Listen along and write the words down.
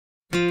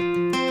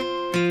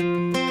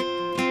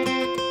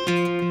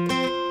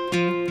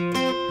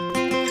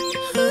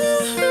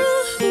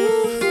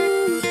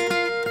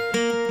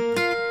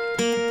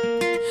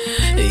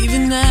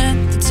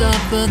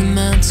of the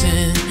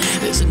mountain,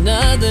 there's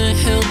another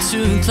hill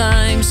to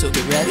climb. So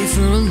get ready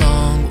for a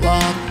long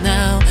walk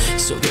now,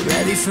 so get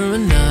ready for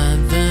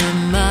another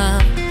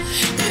mile.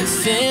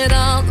 If it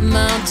all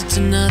amounted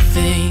to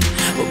nothing,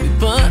 but we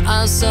put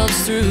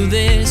ourselves through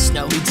this.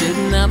 No, we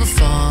didn't have a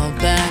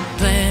fallback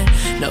plan,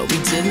 no, we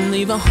didn't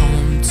leave a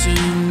home to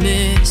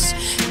miss.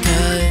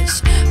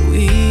 'Cause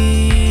we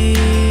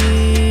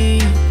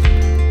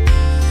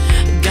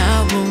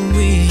got what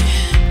we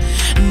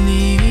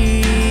need,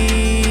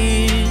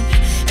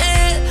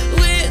 and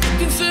we're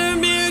looking for a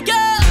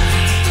miracle.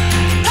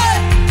 Hey!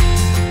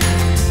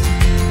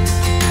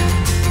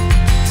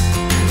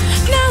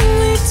 Now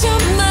we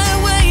don't mind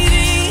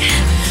waiting,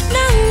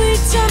 now we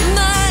don't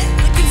mind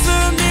looking for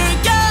a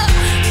miracle.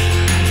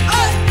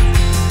 Hey!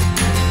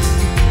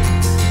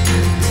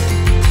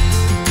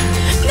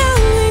 Now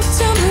we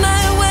don't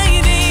mind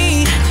waiting,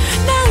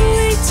 now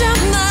we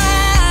don't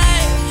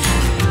mind.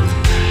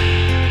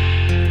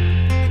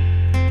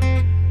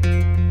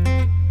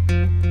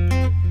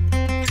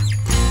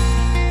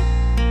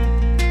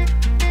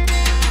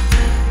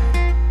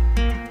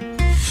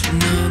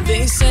 No,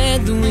 they said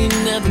that we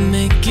never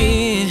make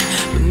it,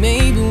 but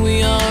maybe we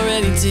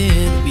already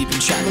did. We've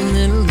been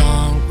traveling a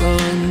long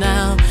road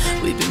now,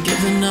 we've been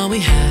given all we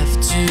have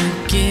to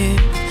give.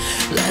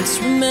 Let's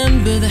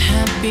remember the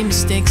happy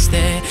mistakes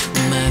that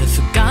we might have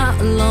forgot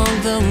along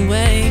the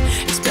way.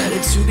 It's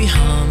better to be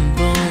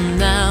humble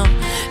now,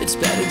 it's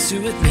better to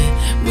admit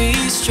we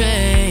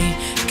stray.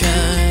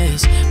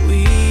 'Cause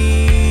we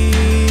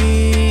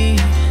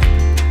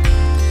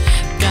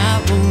got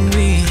what we